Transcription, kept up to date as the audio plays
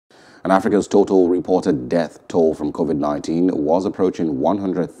And Africa's total reported death toll from COVID-19 was approaching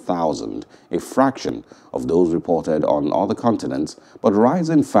 100,000, a fraction of those reported on other continents, but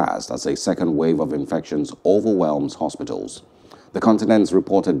rising fast as a second wave of infections overwhelms hospitals. The continent's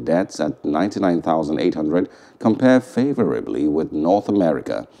reported deaths at 99,800 compare favorably with North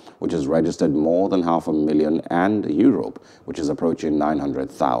America, which has registered more than 500,000, and Europe, which is approaching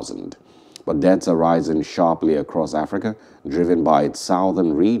 900,000. But deaths are rising sharply across Africa, driven by its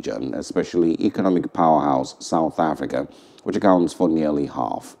southern region, especially economic powerhouse South Africa, which accounts for nearly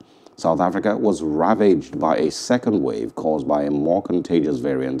half. South Africa was ravaged by a second wave caused by a more contagious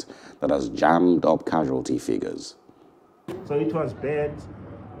variant that has jammed up casualty figures. So it was bad.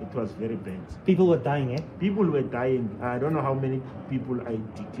 It was very bad. People were dying, eh? People were dying. I don't know how many people I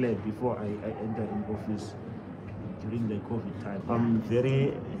declared before I entered in office during the COVID time. I'm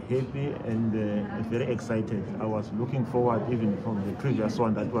very happy and very excited. I was looking forward even from the previous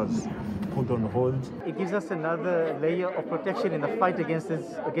one that was put on hold. It gives us another layer of protection in the fight against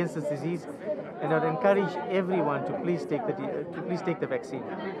this disease, and I'd encourage everyone to please take the vaccine.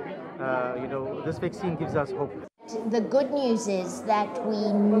 This vaccine gives us hope. The good news is that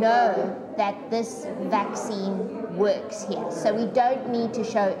we know that this vaccine works here. So we don't need to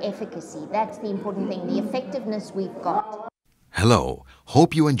show efficacy. That's the important thing, the effectiveness we've got. Hello,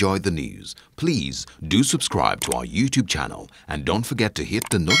 hope you enjoyed the news. Please do subscribe to our YouTube channel and don't forget to hit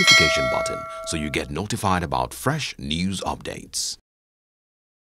the notification button so you get notified about fresh news updates.